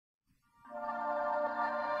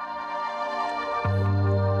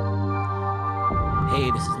Hey,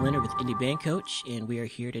 this is Leonard with Indie Band Coach, and we are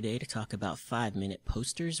here today to talk about 5-minute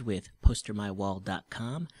posters with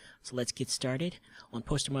PosterMyWall.com. So let's get started. On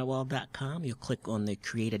PosterMyWall.com, you'll click on the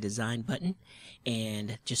Create a Design button,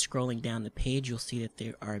 and just scrolling down the page, you'll see that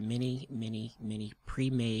there are many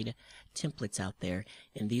pre-made templates out there,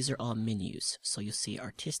 and these are all menus. So you'll see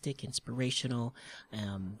artistic, inspirational.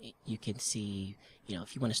 You can see,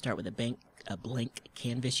 if you want to start with a blank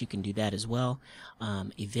canvas, you can do that as well.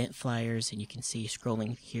 Event flyers, and you can see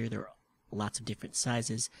scrolling here there are lots of different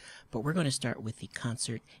sizes, but we're going to start with the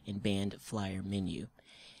concert and band flyer menu.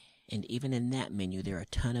 And even in that menu there are a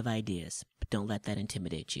ton of ideas, but don't let that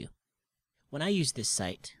intimidate you. When I use this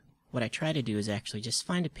site, what I try to do is actually just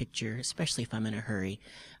find a picture, especially if I'm in a hurry,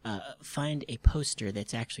 find a poster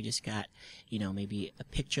that's actually just got, maybe a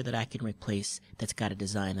picture that I can replace that's got a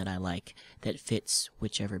design that I like, that fits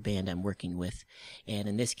whichever band I'm working with. And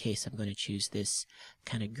in this case, I'm going to choose this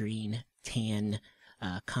kind of green tan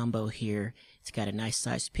combo here. It's got a nice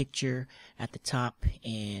sized picture at the top,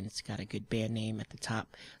 and it's got a good band name at the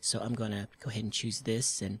top. So I'm going to go ahead and choose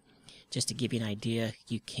this. And just to give you an idea,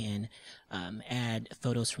 you can add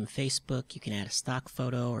photos from Facebook, you can add a stock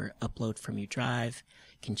photo or upload from your drive,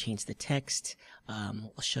 you can change the text.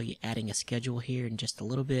 I'll show you adding a schedule here in just a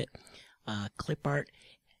little bit, clip art,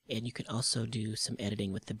 and you can also do some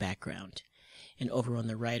editing with the background. And over on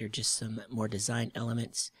the right are just some more design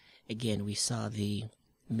elements. Again, we saw the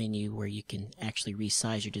menu where you can actually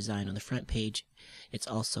resize your design on the front page. It's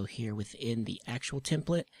also here within the actual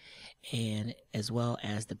template, and as well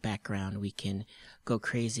as the background, we can go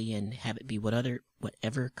crazy and have it be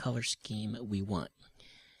whatever color scheme we want.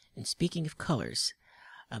 And speaking of colors,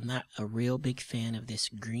 I'm not a real big fan of this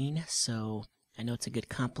green, so I know it's a good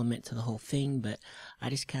compliment to the whole thing, but I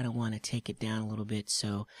just kind of want to take it down a little bit,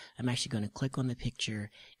 so I'm actually going to click on the picture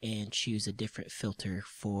and choose a different filter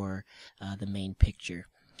for the main picture,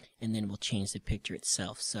 and then we'll change the picture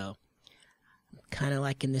itself. So I'm kind of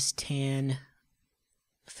liking this tan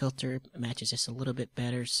filter, it matches just a little bit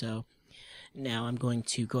better. So now I'm going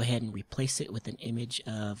to go ahead and replace it with an image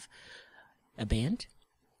of a band,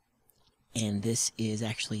 and this is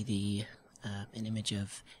actually an image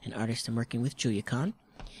of an artist I'm working with, Julia Kahn.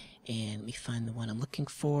 And let me find the one I'm looking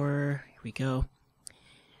for. Here we go.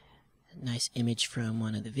 A nice image from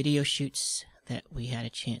one of the video shoots that we had a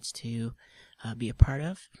chance to be a part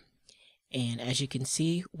of. And as you can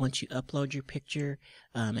see, once you upload your picture,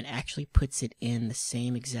 it actually puts it in the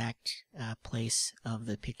same exact place of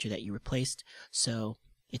the picture that you replaced. So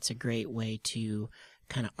it's a great way to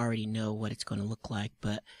kind of already know what it's going to look like.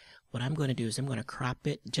 But what I'm going to do is I'm going to crop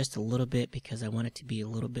it just a little bit because I want it to be a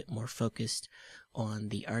little bit more focused on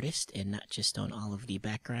the artist and not just on all of the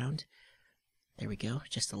background. There we go,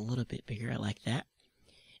 just a little bit bigger. I like that.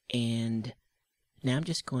 And now I'm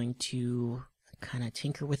just going to kind of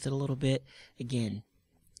tinker with it a little bit. Again,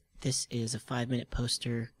 this is a 5-minute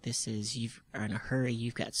poster. This is, you are in a hurry,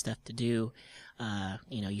 you've got stuff to do.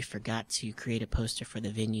 You forgot to create a poster for the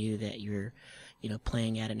venue that you're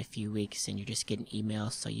playing at in a few weeks, and you're just getting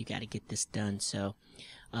emails, so you got to get this done. So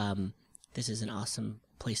this is an awesome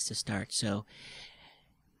place to start. So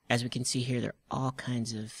as we can see here, there are all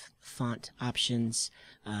kinds of font options.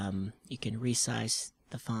 You can resize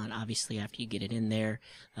the font obviously after you get it in there,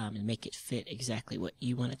 and make it fit exactly what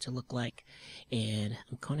you want it to look like. And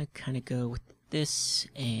I'm going to kind of go with this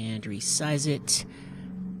and resize it,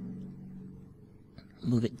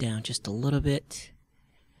 move it down just a little bit,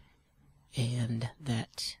 and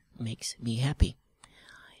that makes me happy.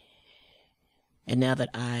 And now that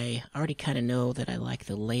I already kind of know that I like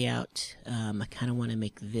the layout, I kind of want to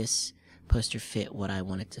make this poster fit what I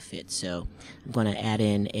want it to fit. So I'm going to add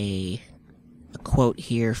in a quote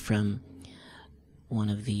here from one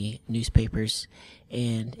of the newspapers,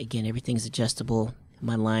 and again, everything's adjustable.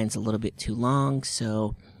 My line's a little bit too long,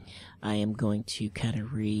 so I am going to kind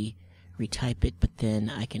of retype it, but then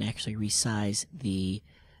I can actually resize the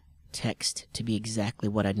text to be exactly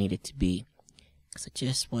what I need it to be, because I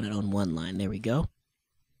just want it on one line. There we go.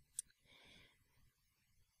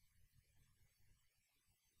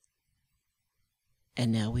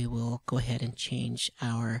 And now we will go ahead and change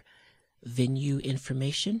our venue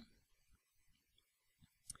information.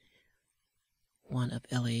 One of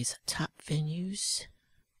LA's top venues,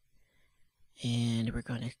 and we're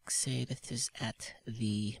going to say that this is at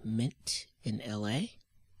the Mint in LA.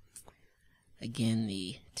 Again,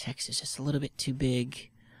 the text is just a little bit too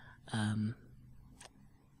big. The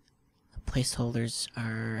placeholders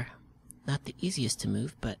are not the easiest to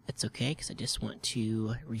move, but it's okay because I just want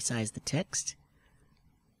to resize the text.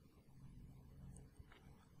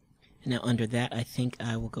 And now under that, I think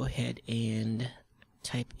I will go ahead and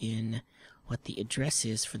type in what the address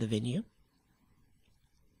is for the venue.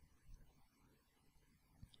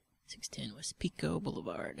 610 West Pico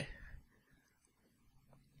Boulevard,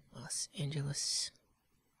 Los Angeles.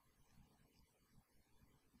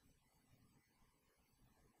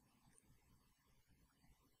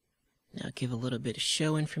 Now give a little bit of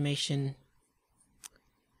show information.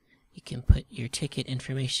 You can put your ticket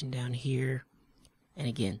information down here. And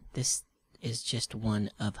again, this is just one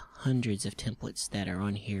of hundreds of templates that are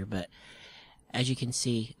on here, but as you can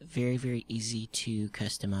see, very, very easy to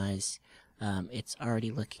customize. It's already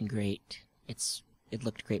looking great. It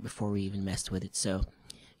looked great before we even messed with it, so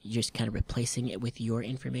you're just kind of replacing it with your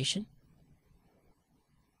information.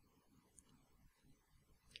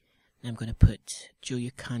 Now I'm going to put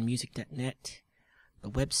juliaconmusic.net, the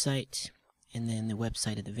website, and then the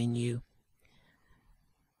website of the venue,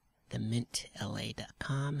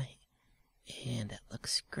 themintla.com, and that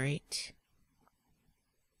looks great.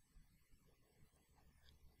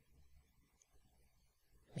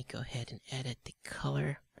 Let me go ahead and edit the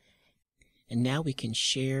color. And now we can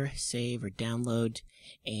share, save, or download.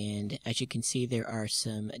 And as you can see, there are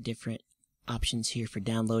some different options here for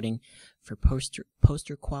downloading. For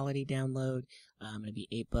poster quality download, it'll be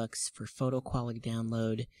 $8. For photo quality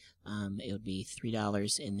download, it would be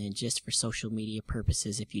 $3. And then just for social media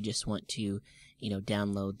purposes, if you just want to,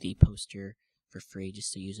 download the poster for free,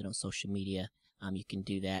 just to use it on social media, you can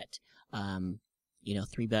do that.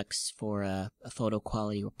 $3 for a photo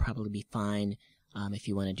quality will probably be fine. If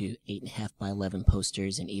you want to do 8.5 by 11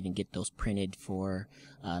 posters and even get those printed for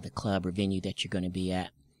the club or venue that you're going to be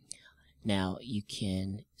at. Now you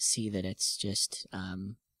can see that it's just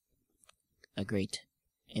a great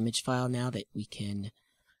image file now that we can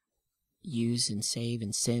use and save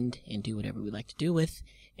and send and do whatever we like to do with.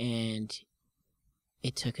 And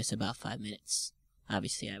it took us about 5 minutes.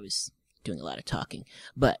 Obviously I was doing a lot of talking,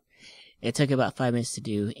 but it took about 5 minutes to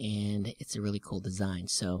do, and it's a really cool design.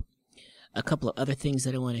 So a couple of other things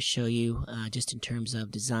that I want to show you just in terms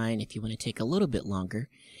of design, if you want to take a little bit longer,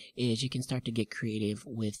 is you can start to get creative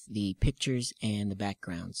with the pictures and the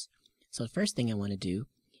backgrounds. So the first thing I want to do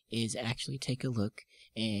is actually take a look,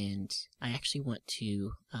 and I actually want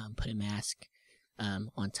to put a mask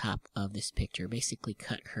on top of this picture, basically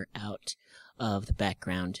cut her out of the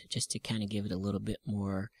background just to kind of give it a little bit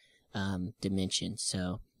more dimension.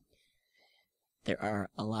 So there are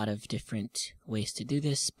a lot of different ways to do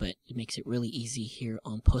this, but it makes it really easy here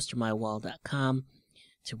on PosterMyWall.com,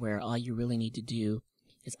 to where all you really need to do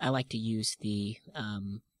is, I like to use the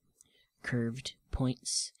curved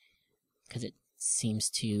points because it seems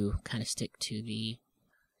to kind of stick to the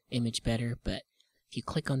image better. But if you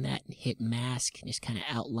click on that and hit mask and just kind of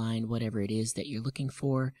outline whatever it is that you're looking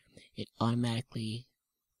for, it automatically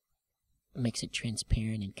makes it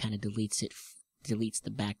transparent and kind of deletes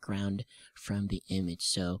the background from the image.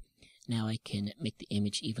 So now I can make the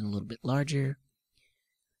image even a little bit larger,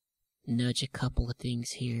 nudge a couple of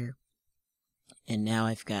things here, and now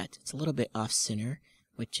I've got, it's a little bit off center,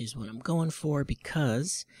 which is what I'm going for,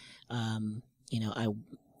 because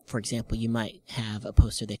for example, you might have a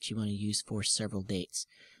poster that you want to use for several dates.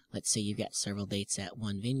 Let's say you've got several dates at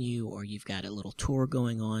one venue, or you've got a little tour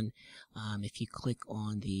going on. If you click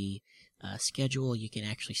on the schedule, you can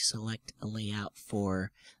actually select a layout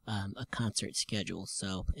for a concert schedule.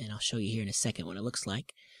 So, and I'll show you here in a second what it looks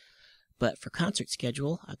like. But for concert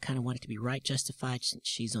schedule, I kind of want it to be right justified since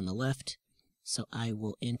she's on the left. So I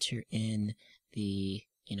will enter in the,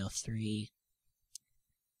 3,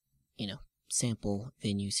 sample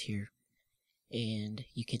venues here. And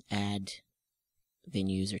you can add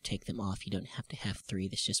venues or take them off. You don't have to have 3.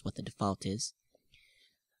 That's just what the default is.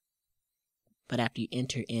 But after you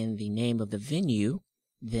enter in the name of the venue,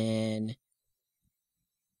 then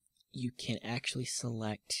you can actually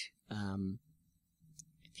select,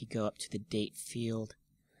 if you go up to the date field,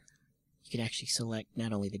 you can actually select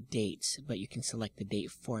not only the dates, but you can select the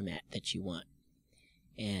date format that you want.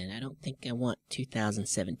 And I don't think I want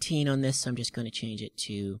 2017 on this, so I'm just going to change it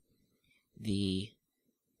to the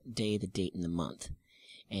day, the date, and the month.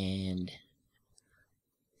 And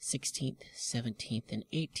 16th, 17th, and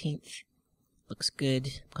 18th. Looks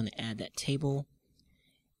good. I'm going to add that table,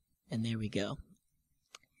 and there we go.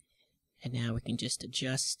 And now we can just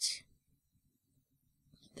adjust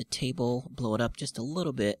the table, blow it up just a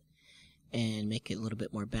little bit, and make it a little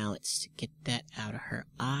bit more balanced. Get that out of her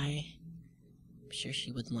eye. I'm sure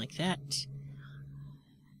she wouldn't like that.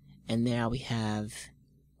 And now we have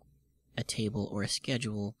a table or a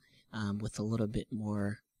schedule with a little bit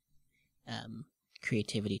more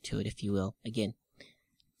creativity to it, if you will. Again,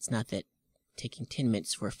 it's not that taking 10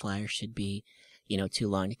 minutes for a flyer should be, too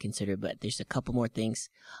long to consider, but there's a couple more things.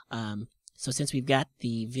 So since we've got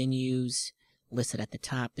the venues listed at the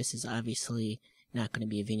top, this is obviously not going to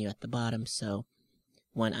be a venue at the bottom. So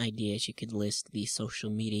one idea is you could list the social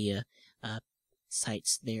media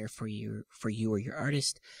sites there for you or your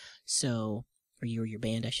artist. So, or you or your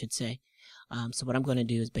band, I should say. So what I'm going to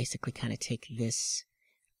do is basically kind of take this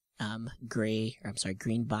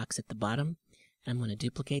green box at the bottom. I'm going to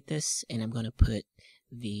duplicate this, and I'm going to put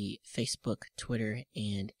the Facebook, Twitter,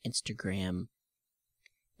 and Instagram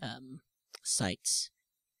sites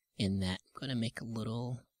in that. I'm going to make a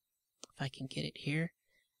little, if I can get it here.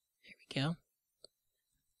 There we go.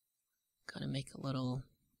 Going to make a little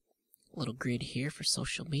grid here for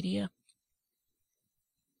social media.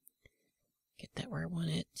 Get that where I want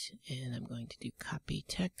it, and I'm going to do copy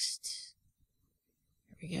text.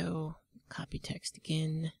 There we go. Copy text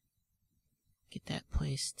again. Get that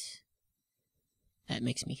placed. That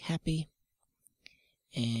makes me happy.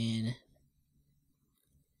 And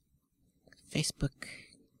Facebook,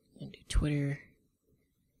 and do Twitter,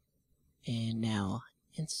 and now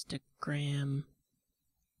Instagram.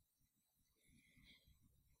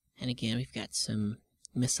 And again, we've got some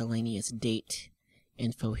miscellaneous date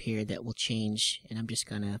info here that will change, and I'm just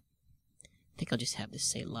gonna, I think I'll just have this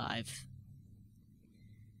say live.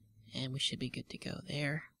 And we should be good to go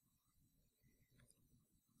there.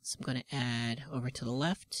 So I'm going to add over to the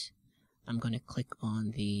left. I'm going to click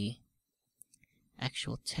on the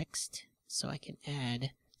actual text so I can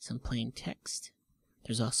add some plain text.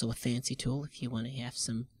 There's also a fancy tool if you want to have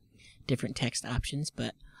some different text options,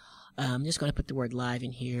 but I'm just going to put the word live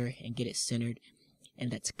in here and get it centered. And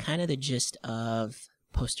that's kind of the gist of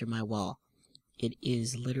PosterMyWall. It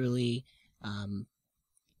is literally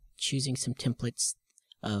choosing some templates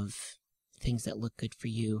of things that look good for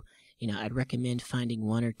you. You know, I'd recommend finding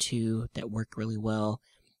one or two that work really well.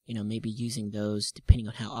 You know, maybe using those depending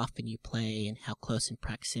on how often you play and how close in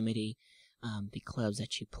proximity the clubs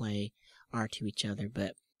that you play are to each other.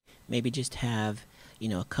 But maybe just have, you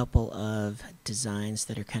know, a couple of designs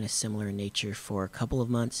that are kind of similar in nature for a couple of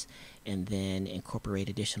months, and then incorporate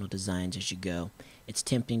additional designs as you go. It's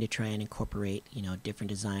tempting to try and incorporate, you know, a different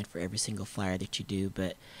design for every single flyer that you do,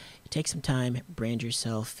 but take some time, brand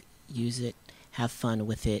yourself, use it, have fun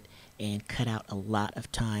with it, and cut out a lot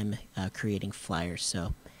of time creating flyers.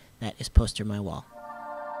 So that is PosterMyWall.